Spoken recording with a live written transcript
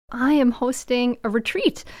I am hosting a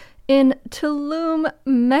retreat in Tulum,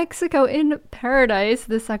 Mexico, in paradise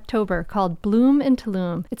this October called Bloom in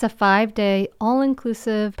Tulum. It's a 5-day,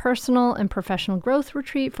 all-inclusive, personal and professional growth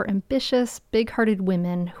retreat for ambitious, big-hearted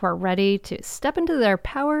women who are ready to step into their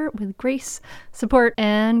power with grace, support,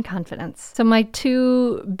 and confidence. So my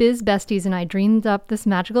two biz besties and I dreamed up this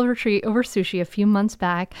magical retreat over sushi a few months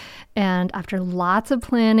back, and after lots of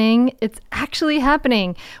planning, it's actually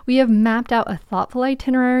happening. We have mapped out a thoughtful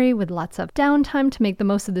itinerary with lots of downtime to make the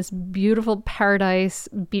most of this beautiful paradise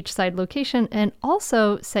beachside location and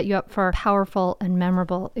also set you up for a powerful and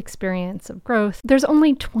memorable experience of growth. There's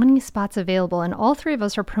only 20 spots available, and all three of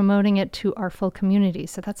us are promoting it to our full community.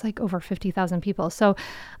 So that's like over 50,000 people. So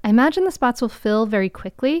I imagine the spots will fill very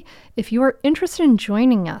quickly. If you are interested in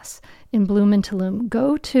joining us in Bloom in Tulum,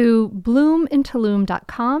 go to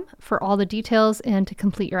bloomintulum.com for all the details and to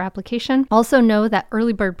complete your application. Also know that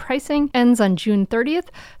early bird pricing ends on June 30th,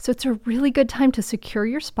 so it's a really good time to secure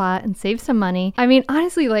your spot and save some money. I mean,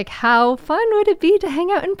 honestly, like how fun would it be to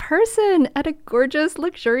hang out in person at a gorgeous,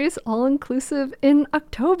 luxurious, all-inclusive in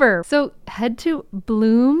October? So head to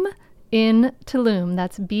Bloom in Tulum.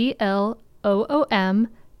 That's Bloom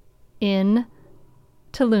in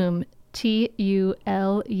Tulum.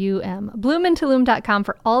 Tulum. Bloomintulum.com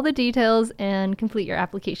for all the details and complete your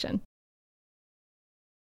application.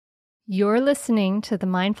 You're listening to the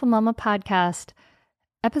Mindful Mama podcast,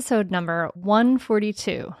 episode number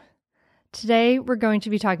 142. Today, we're going to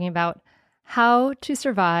be talking about how to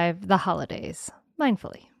survive the holidays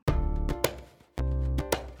mindfully.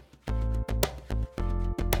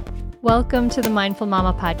 Welcome to the Mindful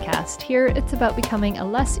Mama podcast. Here, it's about becoming a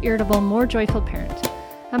less irritable, more joyful parent.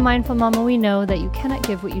 At Mindful Mama, we know that you cannot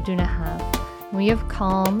give what you do not have. When you have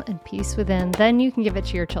calm and peace within, then you can give it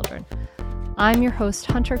to your children. I'm your host,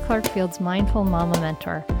 Hunter Clark-Field's Mindful Mama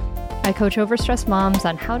mentor. I coach overstressed moms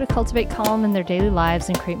on how to cultivate calm in their daily lives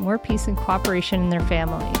and create more peace and cooperation in their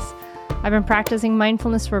families. I've been practicing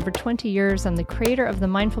mindfulness for over 20 years. I'm the creator of the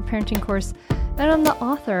Mindful Parenting course, and I'm the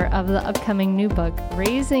author of the upcoming new book,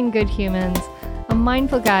 Raising Good Humans, a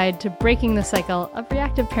mindful guide to breaking the cycle of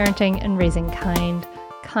reactive parenting and raising kind,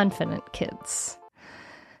 confident kids.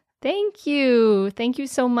 Thank you. Thank you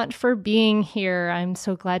so much for being here. I'm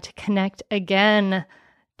so glad to connect again.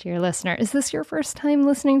 Dear listener, is this your first time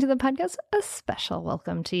listening to the podcast? A special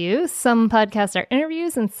welcome to you. Some podcasts are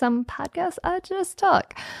interviews and some podcasts are just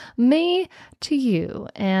talk. Me to you.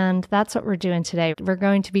 And that's what we're doing today. We're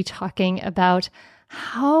going to be talking about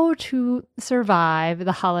how to survive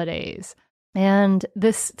the holidays. And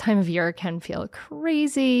this time of year can feel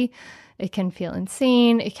crazy. It can feel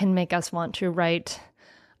insane. It can make us want to write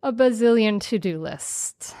a bazillion to-do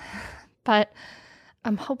lists. But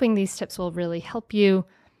I'm hoping these tips will really help you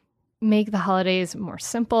make the holidays more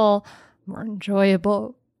simple, more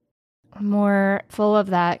enjoyable, more full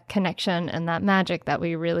of that connection and that magic that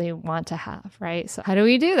we really want to have, right? So how do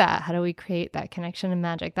we do that? How do we create that connection and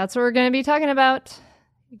magic? That's what we're going to be talking about.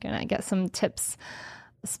 You're going to get some tips,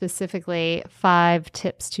 specifically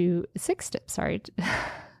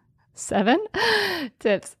 7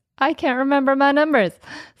 tips. I can't remember my numbers.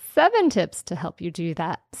 7 tips to help you do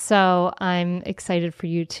that. So I'm excited for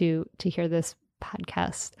you to hear this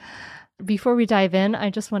podcast. Before we dive in, I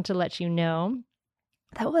just want to let you know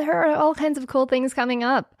that there are all kinds of cool things coming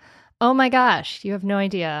up. Oh my gosh, you have no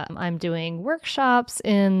idea. I'm doing workshops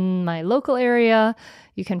in my local area.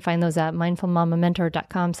 You can find those at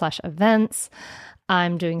mindfulmamamentor.com/events.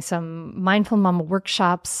 I'm doing some Mindful Mama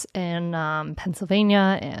workshops in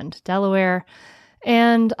Pennsylvania and Delaware.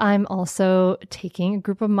 And I'm also taking a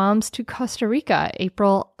group of moms to Costa Rica,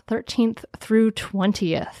 April 13th through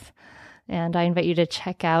 20th. And I invite you to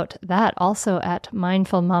check out that also at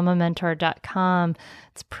mindfulmamamentor.com.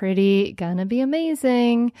 It's pretty gonna be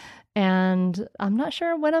amazing. And I'm not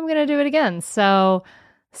sure when I'm gonna do it again. So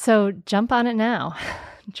jump on it now.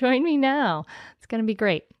 Join me now. It's gonna be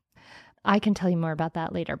great. I can tell you more about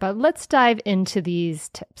that later, but let's dive into these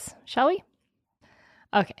tips, shall we?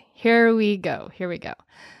 Okay, here we go.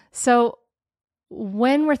 So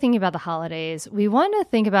when we're thinking about the holidays, we want to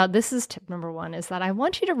think about, this is tip number 1, is that I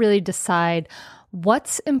want you to really decide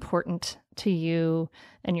what's important to you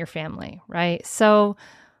and your family, right? So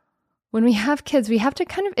when we have kids, we have to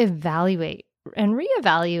kind of evaluate and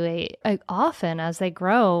reevaluate often as they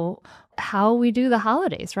grow how we do the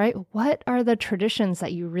holidays, right? What are the traditions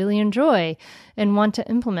that you really enjoy and want to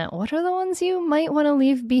implement? What are the ones you might want to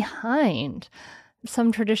leave behind?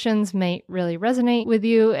 Some traditions may really resonate with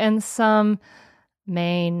you and some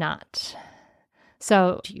may not.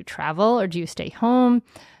 So do you travel or do you stay home?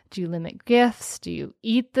 Do you limit gifts? Do you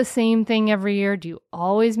eat the same thing every year? Do you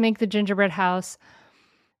always make the gingerbread house?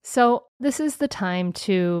 So this is the time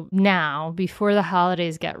to now, before the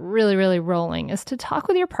holidays get really, really rolling, is to talk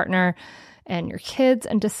with your partner and your kids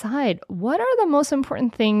and decide what are the most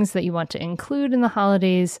important things that you want to include in the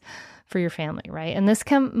holidays for your family, right? And this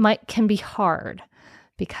can be hard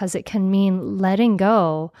because it can mean letting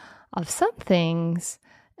go of some things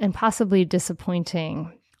and possibly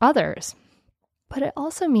disappointing others. But it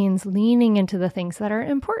also means leaning into the things that are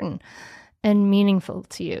important and meaningful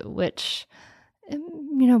to you, which,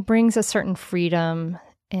 brings a certain freedom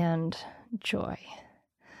and joy.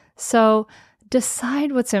 So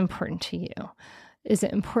decide what's important to you. Is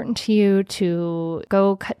it important to you to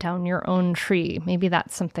go cut down your own tree? Maybe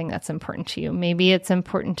that's something that's important to you. Maybe it's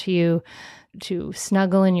important to you to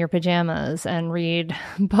snuggle in your pajamas and read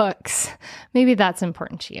books. Maybe that's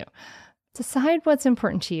important to you. Decide what's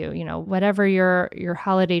important to you, whatever your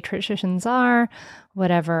holiday traditions are,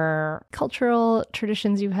 whatever cultural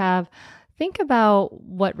traditions you have. Think about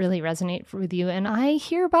what really resonates with you. And I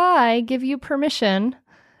hereby give you permission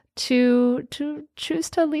to choose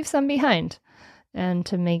to leave some behind and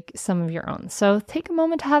to make some of your own. So take a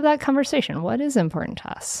moment to have that conversation. What is important to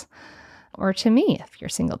us? Or to me, if you're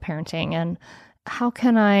single parenting, and how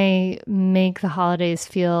can I make the holidays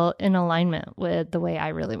feel in alignment with the way I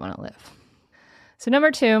really want to live? So number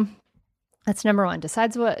 2, that's number 1,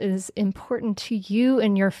 decides what is important to you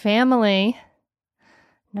and your family.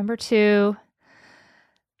 Number 2,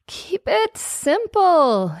 keep it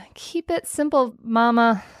simple. Keep it simple,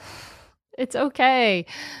 mama. It's okay.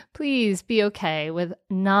 Please be okay with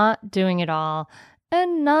not doing it all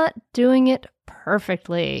and not doing it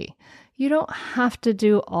perfectly. You don't have to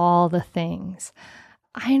do all the things.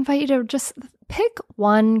 I invite you to just pick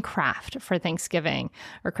one craft for Thanksgiving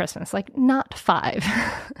or Christmas, like not 5.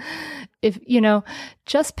 If,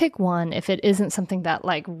 just pick one if it isn't something that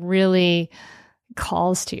like really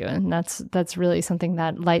calls to you. And that's really something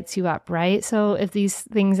that lights you up, right? So if these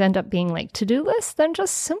things end up being like to-do lists, then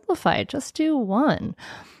just simplify it. Just do one.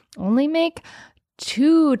 Only make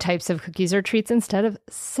 2 types of cookies or treats instead of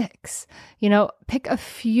 6. Pick a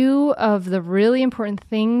few of the really important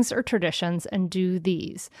things or traditions and do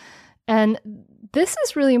these. And this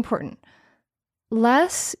is really important.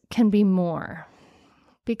 Less can be more,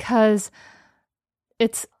 because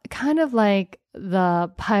it's kind of like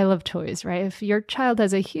the pile of toys, right? If your child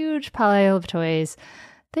has a huge pile of toys,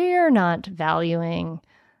 they're not valuing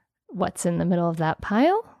what's in the middle of that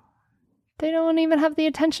pile. They don't even have the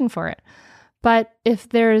attention for it. But if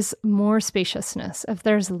there's more spaciousness, if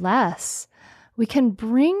there's less, we can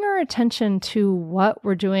bring our attention to what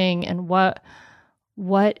we're doing and what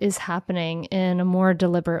is happening in a more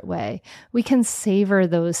deliberate way. We can savor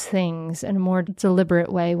those things in a more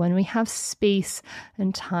deliberate way when we have space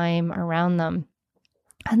and time around them.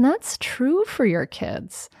 And that's true for your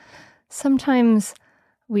kids. Sometimes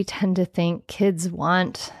we tend to think kids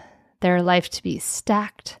want their life to be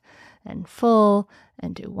stacked and full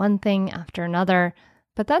and do one thing after another.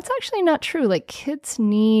 But that's actually not true. Like, kids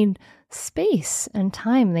need space and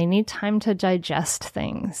time. They need time to digest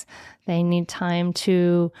things. They need time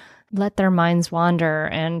to let their minds wander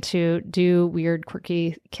and to do weird,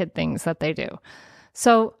 quirky kid things that they do.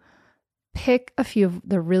 So pick a few of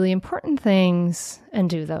the really important things and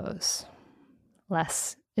do those.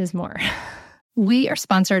 Less is more. We are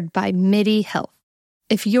sponsored by MIDI Health.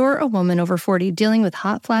 If you're a woman over 40 dealing with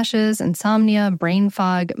hot flashes, insomnia, brain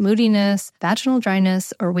fog, moodiness, vaginal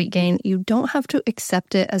dryness, or weight gain, you don't have to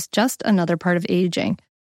accept it as just another part of aging.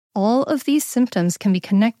 All of these symptoms can be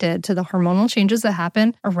connected to the hormonal changes that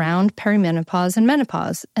happen around perimenopause and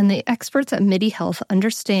menopause, and the experts at MIDI Health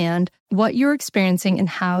understand what you're experiencing and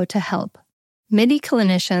how to help. MIDI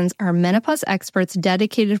clinicians are menopause experts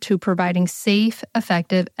dedicated to providing safe,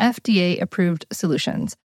 effective, FDA-approved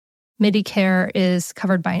solutions. MIDI Care is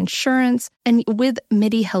covered by insurance, and with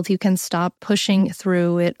MIDI Health, you can stop pushing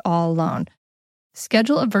through it all alone.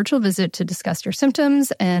 Schedule a virtual visit to discuss your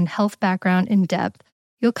symptoms and health background in depth.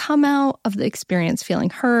 You'll come out of the experience feeling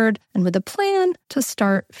heard and with a plan to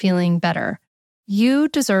start feeling better. You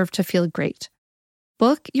deserve to feel great.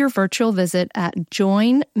 Book your virtual visit at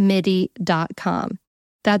joinmidi.com.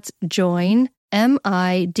 That's joinmidi.com.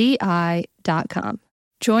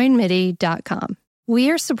 joinmidi.com.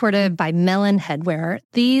 We are supported by Melon Headwear.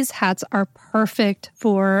 These hats are perfect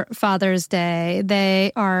for Father's Day.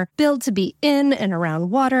 They are built to be in and around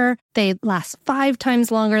water. They last 5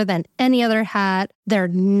 times longer than any other hat. They're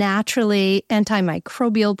naturally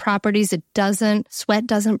antimicrobial properties. Sweat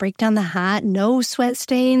doesn't break down the hat. No sweat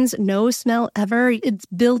stains, no smell ever. It's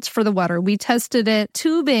built for the water. We tested it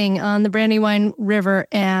tubing on the Brandywine River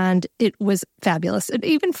and it was fabulous. It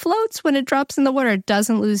even floats when it drops in the water. It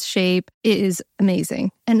doesn't lose shape. It is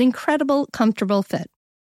amazing. An incredible, comfortable fit.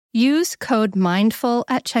 Use code MINDFUL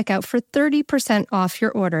at checkout for 30% off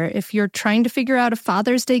your order. If you're trying to figure out a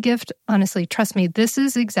Father's Day gift, honestly, trust me, this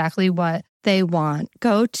is exactly what they want.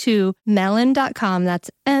 Go to melon.com,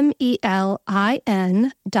 that's MELIN.com,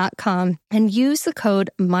 and use the code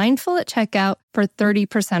MINDFUL at checkout for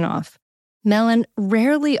 30% off. Melon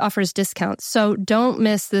rarely offers discounts, so don't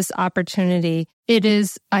miss this opportunity. It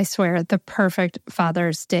is, I swear, the perfect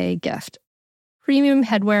Father's Day gift. Premium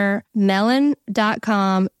headwear,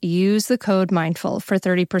 melon.com. Use the code MINDFUL for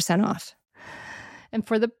 30% off. And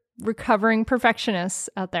for the recovering perfectionists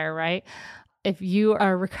out there, right? If you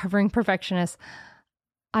are a recovering perfectionist,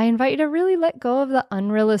 I invite you to really let go of the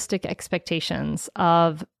unrealistic expectations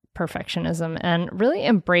of perfectionism and really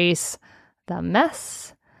embrace the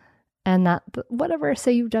mess and that whatever,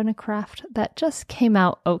 say you've done a craft that just came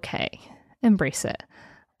out okay. Embrace it.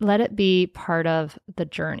 Let it be part of the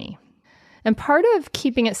journey. And part of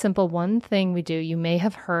keeping it simple, one thing we do, you may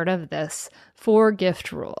have heard of this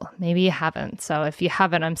 4-gift rule. Maybe you haven't. So if you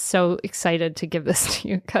haven't, I'm so excited to give this to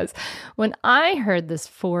you because when I heard this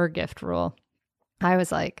 4-gift rule, I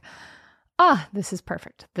was like, this is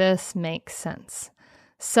perfect. This makes sense.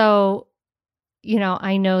 So,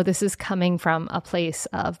 I know this is coming from a place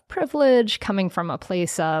of privilege, coming from a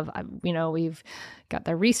place of, we've got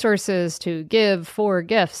the resources to give 4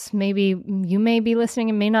 gifts. Maybe you may be listening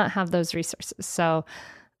and may not have those resources. So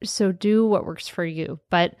do what works for you.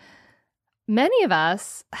 But many of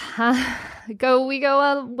us we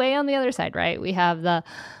go way on the other side, right? We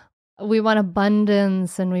want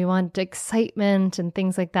abundance and we want excitement and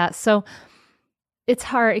things like that. So it's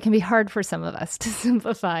hard. It can be hard for some of us to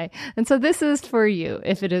simplify. And so this is for you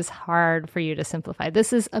if it is hard for you to simplify.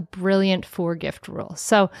 This is a brilliant 4-gift rule.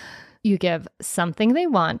 So you give something they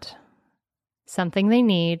want, something they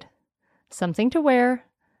need, something to wear,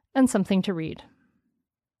 and something to read.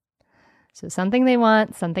 So something they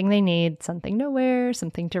want, something they need, something to wear,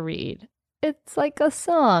 something to read. It's like a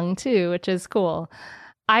song too, which is cool.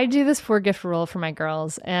 I do this 4-gift rule for my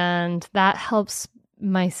girls, and that helps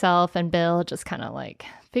myself and Bill just kind of like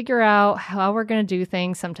figure out how we're going to do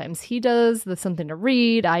things. Sometimes he does the something to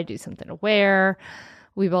read. I do something to wear.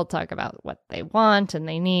 We both talk about what they want and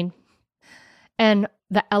they need. And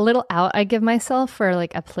a little out I give myself for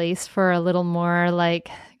like a place for a little more like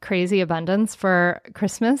crazy abundance for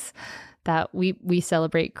Christmas, that we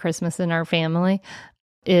celebrate Christmas in our family,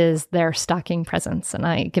 is their stocking presents. And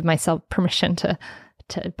I give myself permission to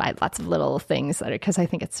buy lots of little things because I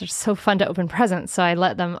think it's just so fun to open presents. So I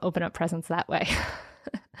let them open up presents that way.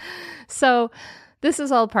 So this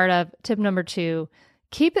is all part of tip number 2.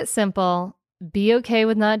 Keep it simple. Be okay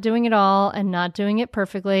with not doing it all and not doing it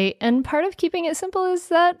perfectly. And part of keeping it simple is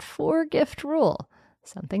that 4-gift rule.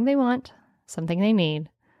 Something they want, something they need,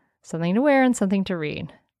 something to wear, and something to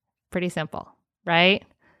read. Pretty simple, right?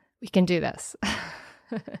 We can do this.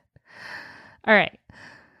 All right.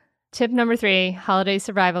 Tip number 3, holiday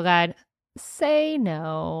survival guide. Say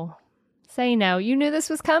no. Say no. You knew this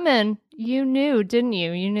was coming. You knew, didn't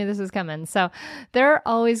you? You knew this was coming. So there are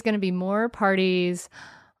always going to be more parties,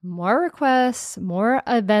 more requests, more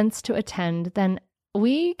events to attend than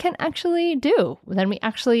we can actually do, than we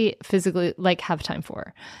actually physically have time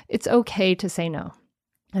for. It's okay to say no.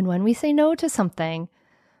 And when we say no to something,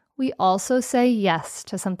 we also say yes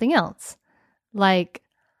to something else, like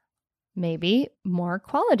maybe more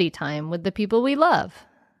quality time with the people we love.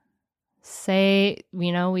 We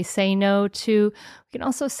can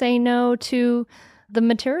also say no to the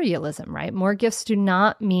materialism, right? More gifts do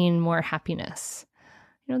not mean more happiness.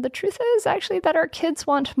 The truth is actually that our kids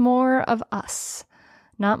want more of us,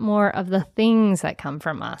 not more of the things that come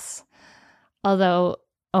from us. Although,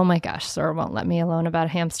 oh my gosh, Sora won't let me alone about a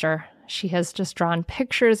hamster. She has just drawn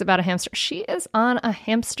pictures about a hamster. She is on a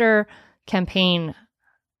hamster campaign.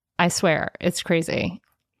 I swear, it's crazy.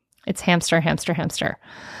 It's hamster, hamster, hamster.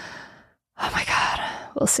 Oh my God.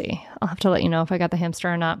 We'll see. I'll have to let you know if I got the hamster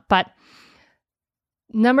or not. But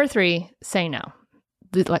number 3, say no.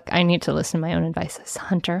 I need to listen to my own advice.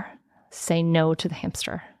 Hunter, say no to the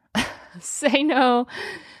hamster. Say no.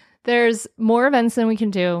 There's more events than we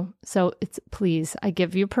can do. So please, I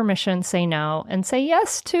give you permission, say no, and say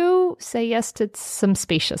yes to some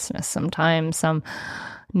spaciousness sometimes, some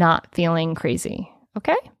not feeling crazy.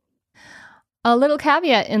 Okay? A little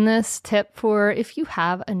caveat in this tip for if you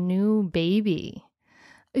have a new baby.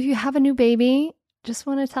 If you have a new baby, just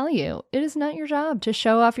want to tell you, it is not your job to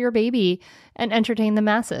show off your baby and entertain the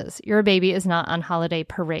masses. Your baby is not on holiday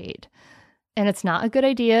parade. And it's not a good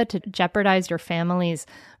idea to jeopardize your family's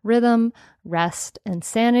rhythm, rest, and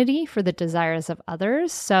sanity for the desires of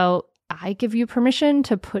others. So I give you permission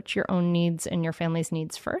to put your own needs and your family's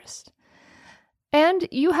needs first. And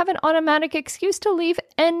you have an automatic excuse to leave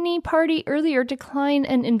any party early or decline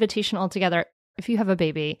an invitation altogether. If you have a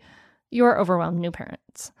baby, you're overwhelmed new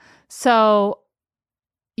parents. So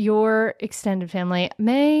your extended family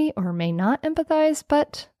may or may not empathize,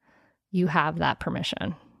 but you have that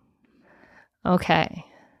permission. Okay.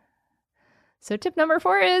 So tip number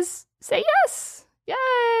 4 is say yes.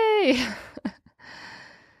 Yay!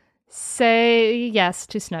 Say yes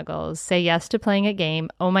to snuggles. Say yes to playing a game.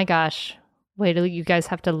 Oh my gosh. Wait till you guys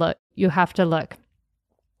have to look. You have to look.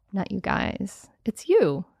 Not you guys. It's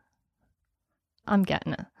you. I'm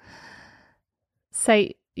getting it.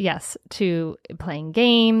 Say yes to playing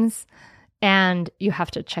games. And you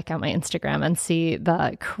have to check out my Instagram and see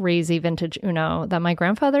the crazy vintage Uno that my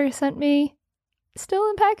grandfather sent me. Still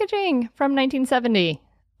in packaging from 1970.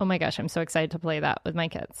 Oh my gosh, I'm so excited to play that with my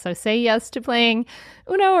kids. So say yes to playing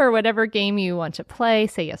Uno or whatever game you want to play.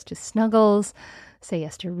 Say yes to snuggles. Say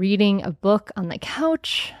yes to reading a book on the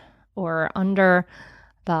couch or under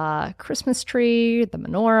the Christmas tree, the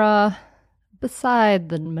menorah, beside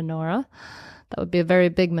the menorah. That would be a very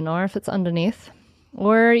big menorah if it's underneath.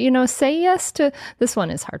 Or, say yes to, this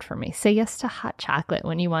one is hard for me, say yes to hot chocolate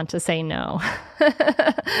when you want to say no.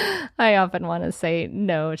 I often want to say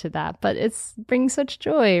no to that, but it brings such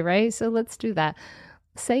joy, right? So let's do that.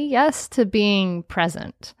 Say yes to being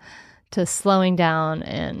present, to slowing down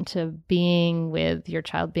and to being with your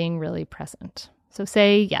child, being really present. So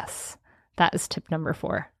say yes. That is tip number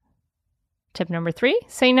 4. Tip number 3,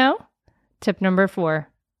 say no. Tip number 4,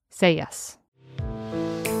 say yes.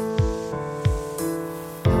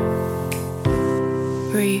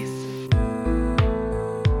 Breathe.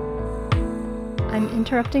 I'm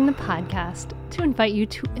interrupting the podcast to invite you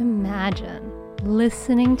to imagine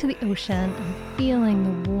listening to the ocean and feeling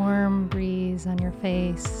the warm breeze on your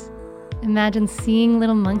face. Imagine seeing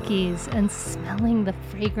little monkeys and smelling the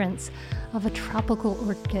fragrance of a tropical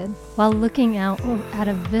orchid while looking out at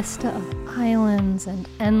a vista of islands and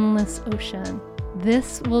endless ocean.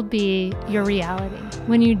 This will be your reality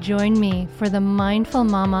when you join me for the Mindful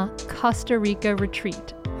Mama Costa Rica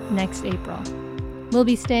retreat next April. We'll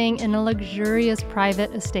be staying in a luxurious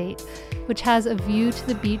private estate, which has a view to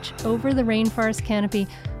the beach over the rainforest canopy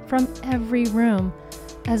from every room,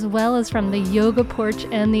 as well as from the yoga porch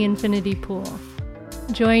and the infinity pool.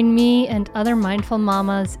 Join me and other mindful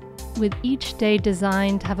mamas with each day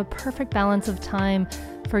designed to have a perfect balance of time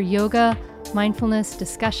for yoga, mindfulness,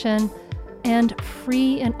 discussion, and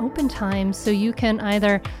free and open time so you can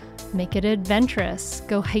either make it adventurous,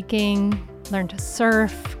 go hiking, learn to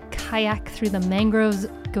surf, kayak through the mangroves,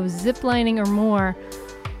 go ziplining or more,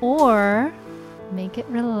 or make it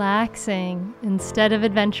relaxing. Instead of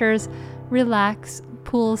adventures, relax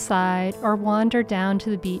poolside or wander down to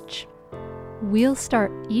the beach. We'll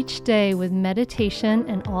start each day with meditation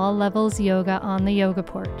and all levels yoga on the yoga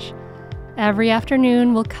porch. Every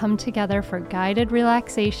afternoon, we'll come together for guided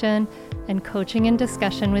relaxation and coaching and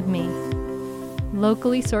discussion with me.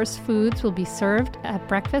 Locally sourced foods will be served at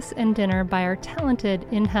breakfast and dinner by our talented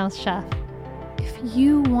in-house chef. If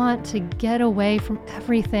you want to get away from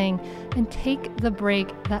everything and take the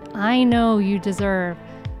break that I know you deserve,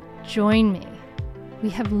 join me. We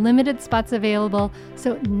have limited spots available,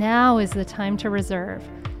 so now is the time to reserve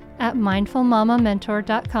at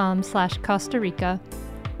mindfulmamamentor.com/Costa Rica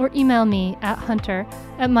or email me at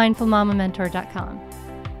hunter@mindfulmamamentor.com.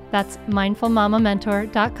 That's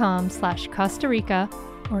mindfulmamamentor.com/Costa Rica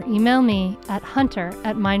or email me at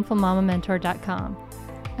hunter@mindfulmamamentor.com.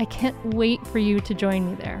 I can't wait for you to join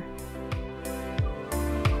me there.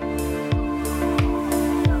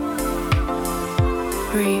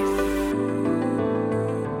 Breathe.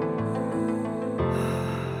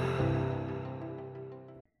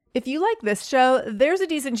 If you like this show, there's a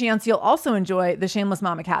decent chance you'll also enjoy the Shameless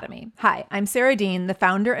Mom Academy. Hi, I'm Sarah Dean, the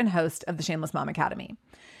founder and host of the Shameless Mom Academy.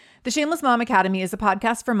 The Shameless Mom Academy is a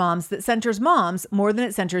podcast for moms that centers moms more than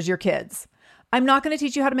it centers your kids. I'm not going to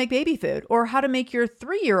teach you how to make baby food or how to make your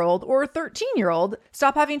 3-year-old or 13-year-old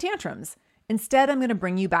stop having tantrums. Instead, I'm going to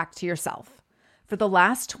bring you back to yourself. For the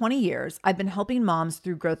last 20 years, I've been helping moms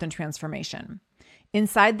through growth and transformation.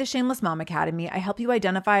 Inside the Shameless Mom Academy, I help you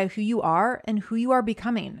identify who you are and who you are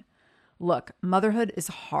becoming. Look, motherhood is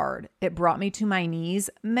hard. It brought me to my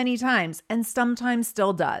knees many times and sometimes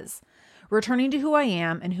still does. Returning to who I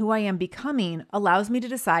am and who I am becoming allows me to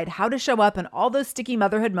decide how to show up in all those sticky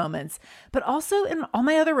motherhood moments, but also in all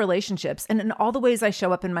my other relationships and in all the ways I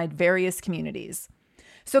show up in my various communities.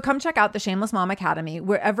 So come check out the Shameless Mom Academy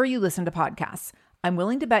wherever you listen to podcasts. I'm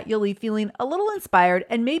willing to bet you'll leave feeling a little inspired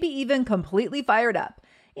and maybe even completely fired up.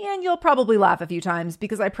 And you'll probably laugh a few times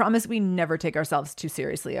because I promise we never take ourselves too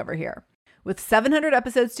seriously over here. With 700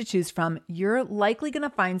 episodes to choose from, you're likely going to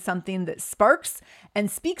find something that sparks and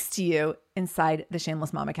speaks to you inside the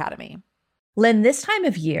Shameless Mom Academy. Lynn, this time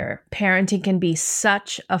of year, parenting can be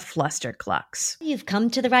such a flusterclux. You've come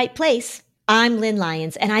to the right place. I'm Lynn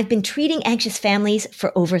Lyons, and I've been treating anxious families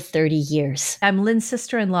for over 30 years. I'm Lynn's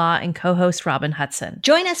sister-in-law and co-host Robin Hudson.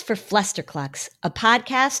 Join us for Flusterclux, a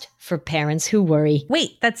podcast for parents who worry.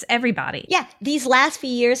 Wait, that's everybody. Yeah, these last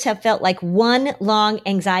few years have felt like one long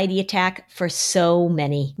anxiety attack for so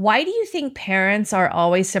many. Why do you think parents are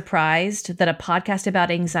always surprised that a podcast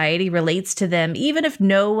about anxiety relates to them, even if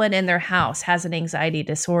no one in their house has an anxiety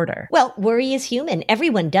disorder? Well, worry is human.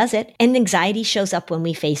 Everyone does it, and anxiety shows up when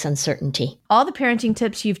we face uncertainty. All the parenting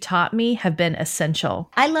tips you've taught me have been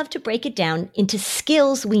essential. I love to break it down into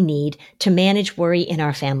skills we need to manage worry in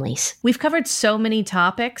our families. We've covered so many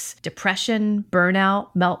topics: depression, burnout,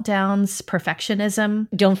 meltdowns, perfectionism.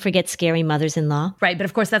 Don't forget scary mothers-in-law. Right, but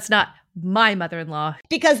of course that's not my mother-in-law.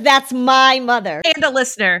 Because that's my mother. And a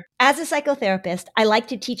listener. As a psychotherapist, I like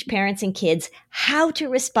to teach parents and kids how to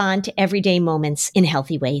respond to everyday moments in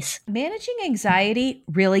healthy ways. Managing anxiety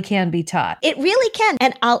really can be taught. It really can.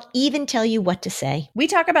 And I'll even tell you what to say. We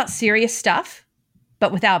talk about serious stuff,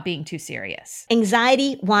 but without being too serious.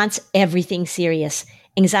 Anxiety wants everything serious.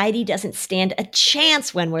 Anxiety doesn't stand a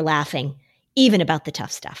chance when we're laughing, even about the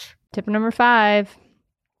tough stuff. Tip number 5,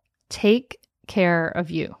 take care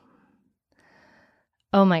of you.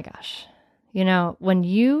 Oh my gosh. You know, when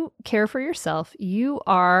you care for yourself, you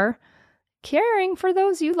are caring for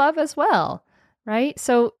those you love as well, right?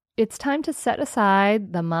 So it's time to set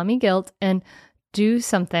aside the mommy guilt and do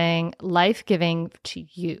something life-giving to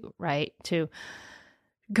you, right? To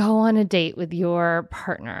go on a date with your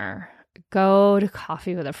partner, go to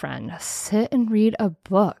coffee with a friend, sit and read a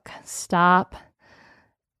book, stop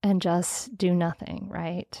and just do nothing,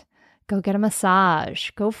 right? Go get a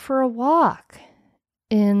massage, go for a walk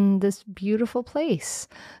in this beautiful place,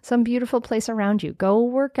 some beautiful place around you. Go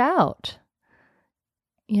work out.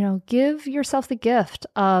 You know, give yourself the gift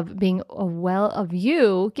of being of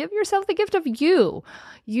you. Give yourself the gift of you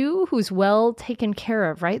who's well taken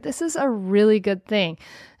care of, right? This is a really good thing.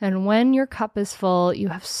 And when your cup is full, you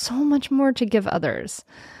have so much more to give others.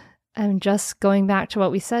 And just going back to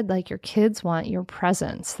what we said, like your kids want your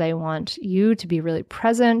presence. They want you to be really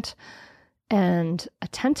present and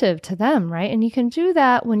attentive to them, right? And you can do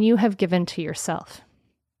that when you have given to yourself.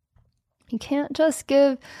 You can't just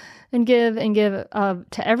give and give and give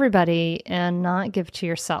to everybody and not give to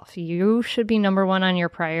yourself. You should be number one on your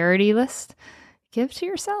priority list. Give to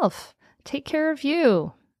yourself. Take care of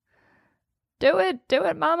you. Do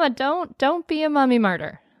it, mama. Don't be a mommy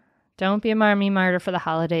martyr. Don't be a mommy martyr for the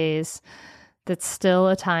holidays. That's still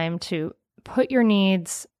a time to put your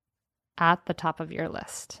needs at the top of your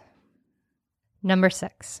list. Number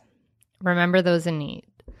 6, remember those in need.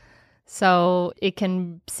 So it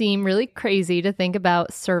can seem really crazy to think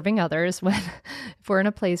about serving others when if we're in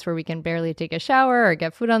a place where we can barely take a shower or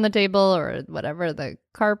get food on the table or whatever the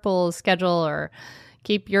carpool schedule or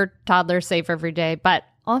keep your toddler safe every day. But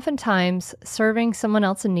oftentimes serving someone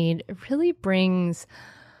else in need really brings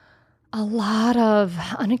a lot of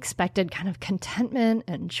unexpected kind of contentment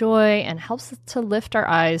and joy and helps us to lift our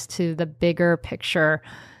eyes to the bigger picture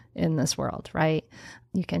in this world, right?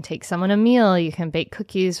 You can take someone a meal, you can bake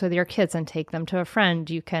cookies with your kids and take them to a friend,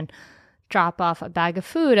 you can drop off a bag of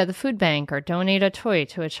food at the food bank or donate a toy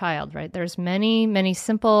to a child, right? There's many, many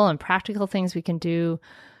simple and practical things we can do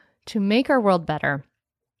to make our world better,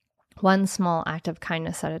 one small act of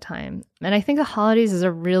kindness at a time. And I think the holidays is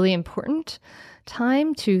a really important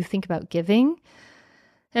time to think about giving.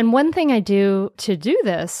 And one thing I do to do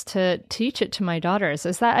this, to teach it to my daughters,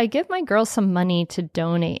 is that I give my girls some money to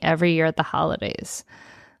donate every year at the holidays.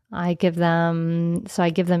 I give them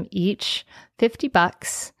each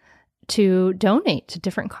 $50 to donate to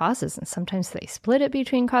different causes. And sometimes they split it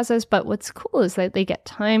between causes. But what's cool is that they get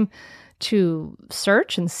time to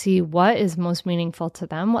search and see what is most meaningful to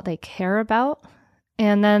them, what they care about.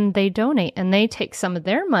 And then they donate, and they take some of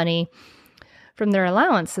their money from their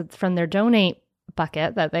allowance, from their donate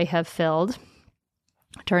bucket that they have filled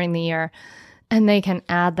during the year, and they can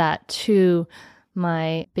add that to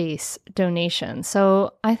my base donation.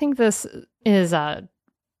 So I think this is a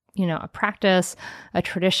practice, a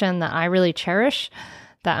tradition that I really cherish,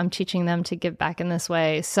 that I'm teaching them to give back in this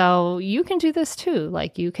way. So you can do this too.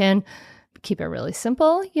 Like you can keep it really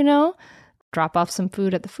simple, drop off some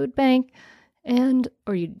food at the food bank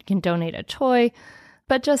or you can donate a toy,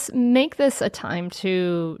 but just make this a time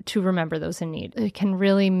to remember those in need. It can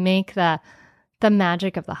really make the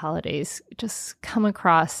magic of the holidays just come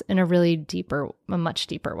across in a much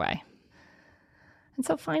deeper way. And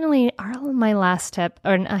so finally, my last tip,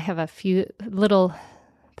 and I have a few little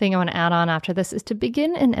thing I want to add on after this, is to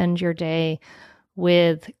begin and end your day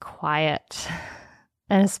with quiet.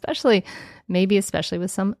 And especially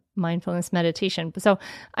with some mindfulness meditation. So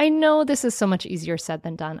I know this is so much easier said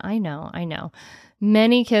than done. I know.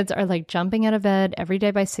 Many kids are like jumping out of bed every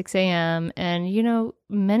day by 6 a.m. And,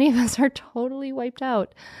 many of us are totally wiped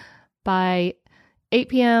out by 8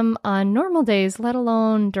 p.m. on normal days, let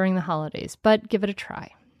alone during the holidays. But give it a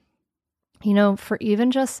try. For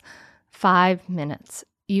even just 5 minutes,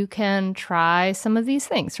 you can try some of these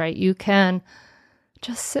things, right? You can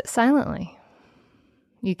just sit silently.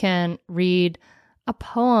 You can read a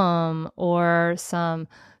poem or some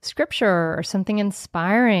scripture or something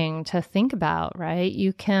inspiring to think about, right?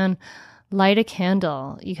 You can light a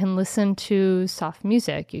candle. You can listen to soft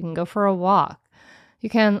music. You can go for a walk.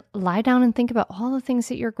 You can lie down and think about all the things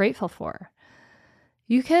that you're grateful for.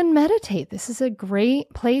 You can meditate. This is a great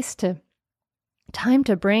time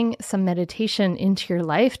to bring some meditation into your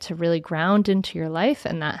life, to really ground into your life.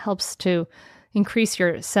 And that helps to increase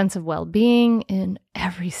your sense of well-being in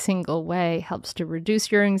every single way, helps to reduce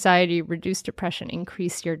your anxiety, reduce depression,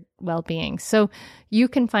 increase your well-being. So you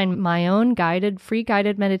can find my own free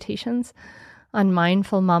guided meditations on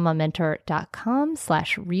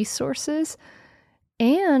mindfulmamamentor.com/resources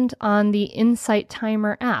and on the Insight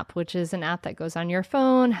Timer app, which is an app that goes on your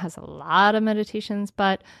phone, has a lot of meditations,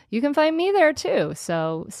 but you can find me there too.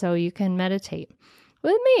 So you can meditate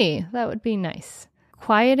with me. That would be nice.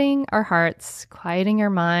 Quieting our hearts, quieting our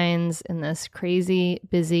minds in this crazy,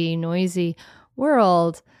 busy, noisy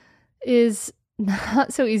world is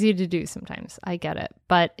not so easy to do sometimes. I get it,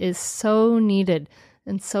 but is so needed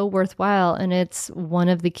and so worthwhile. And it's one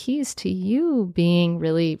of the keys to you being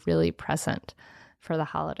really, really present for the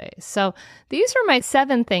holidays. So these are my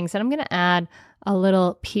 7 things, and I'm going to add a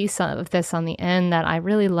little piece of this on the end that I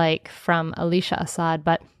really like from Alicia Assad.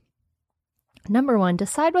 But number 1,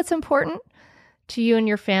 decide what's important to you and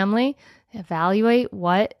your family. Evaluate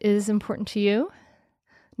what is important to you.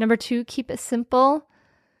 Number 2, keep it simple.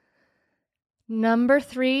 Number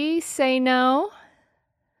 3, say no.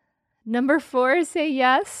 Number 4, say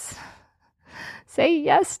yes. Say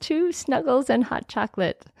yes to snuggles and hot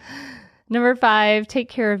chocolate. Number 5, take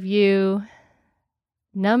care of you.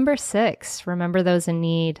 Number 6, remember those in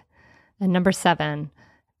need. And number 7,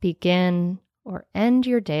 begin or end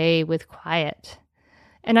your day with quiet.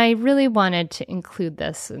 And I really wanted to include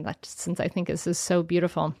this, and since I think this is so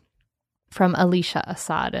beautiful, from Alicia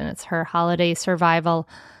Assad, and it's her holiday survival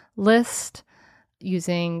list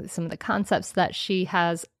using some of the concepts that she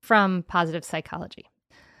has from positive psychology.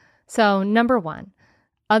 So number 1,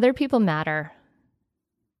 other people matter.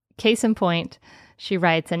 Case in point, she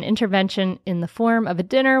writes, an intervention in the form of a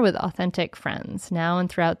dinner with authentic friends. Now and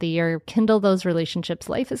throughout the year, kindle those relationships.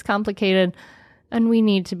 Life is complicated, and we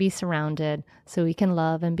need to be surrounded so we can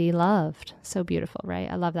love and be loved. So beautiful,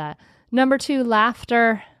 right? I love that. Number 2,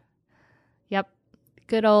 laughter. Yep.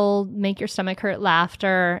 Good old make your stomach hurt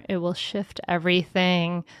laughter. It will shift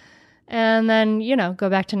everything. And then, go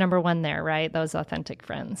back to number 1 there, right? Those authentic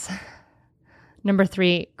friends. Number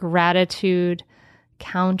 3, gratitude.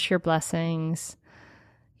 Count your blessings.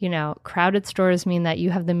 Crowded stores mean that you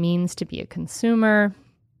have the means to be a consumer.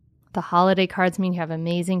 The holiday cards mean you have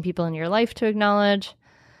amazing people in your life to acknowledge.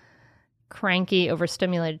 Cranky,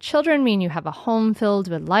 overstimulated children mean you have a home filled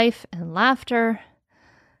with life and laughter.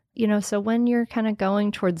 So when you're kind of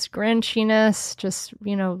going towards Grinchiness, just,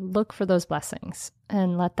 look for those blessings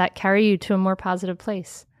and let that carry you to a more positive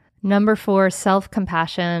place. Number 4,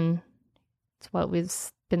 self-compassion. It's what we've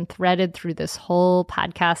been threaded through this whole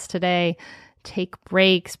podcast today. Take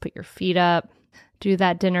breaks, put your feet up, do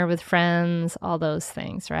that dinner with friends, all those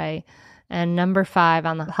things, right? And number 5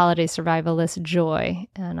 on the holiday survival list, joy.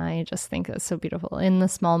 And I just think that's so beautiful in the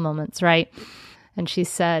small moments, right? And she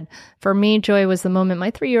said, for me, joy was the moment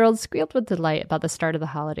my 3-year-old squealed with delight about the start of the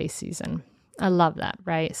holiday season. I love that,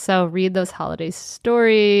 right? So read those holiday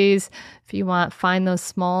stories. If you want, find those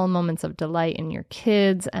small moments of delight in your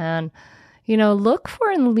kids and, look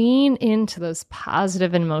for and lean into those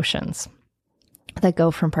positive emotions that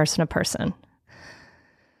go from person to person.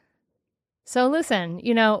 So listen,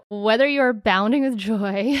 whether you're bounding with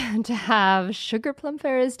joy to have sugar plum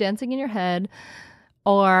fairies dancing in your head,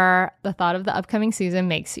 or the thought of the upcoming season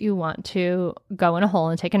makes you want to go in a hole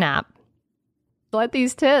and take a nap, let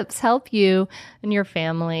these tips help you and your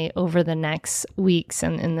family over the next weeks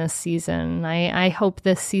and in this season. I hope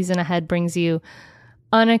this season ahead brings you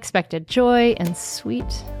unexpected joy and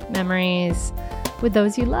sweet memories with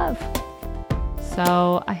those you love.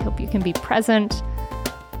 So I hope you can be present,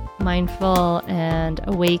 mindful, and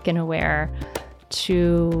awake and aware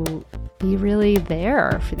to be really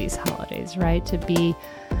there for these holidays, right?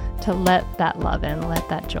 To let that love in, let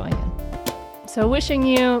that joy in. So wishing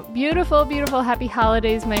you beautiful, beautiful, happy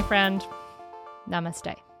holidays, my friend.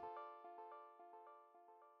 Namaste.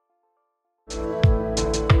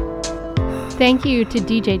 Thank you to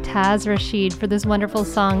DJ Taz Rashid for this wonderful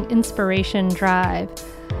song, Inspiration Drive.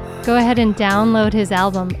 Go ahead and download his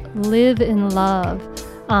album, Live in Love,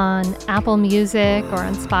 on Apple Music or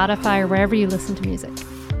on Spotify or wherever you listen to music.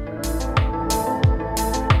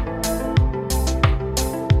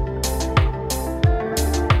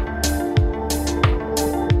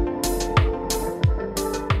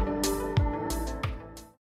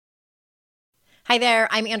 Hi there,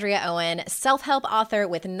 I'm Andrea Owen, self-help author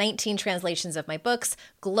with 19 translations of my books,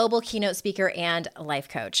 global keynote speaker, and life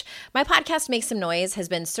coach. My podcast, Make Some Noise, has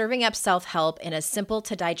been serving up self-help in a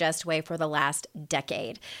simple-to-digest way for the last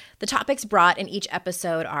decade. The topics brought in each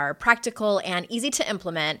episode are practical and easy to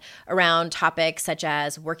implement around topics such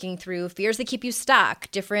as working through fears that keep you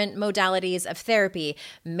stuck, different modalities of therapy,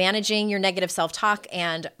 managing your negative self-talk,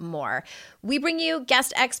 and more. We bring you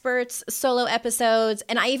guest experts, solo episodes,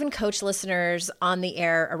 and I even coach listeners on the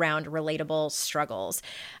air around relatable struggles.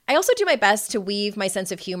 I also do my best to weave my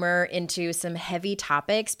sense of humor into some heavy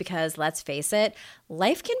topics because, let's face it,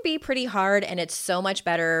 life can be pretty hard, and it's so much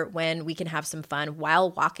better when we can have some fun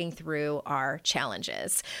while walking through our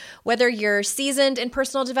challenges. Whether you're seasoned in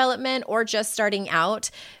personal development or just starting out,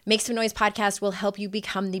 Make Some Noise podcast will help you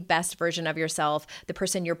become the best version of yourself, the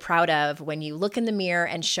person you're proud of when you look in the mirror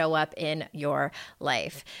and show up in your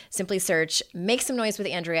life. Simply search Make Some Noise with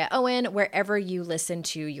Andrea Owen wherever you listen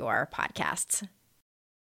to your podcasts.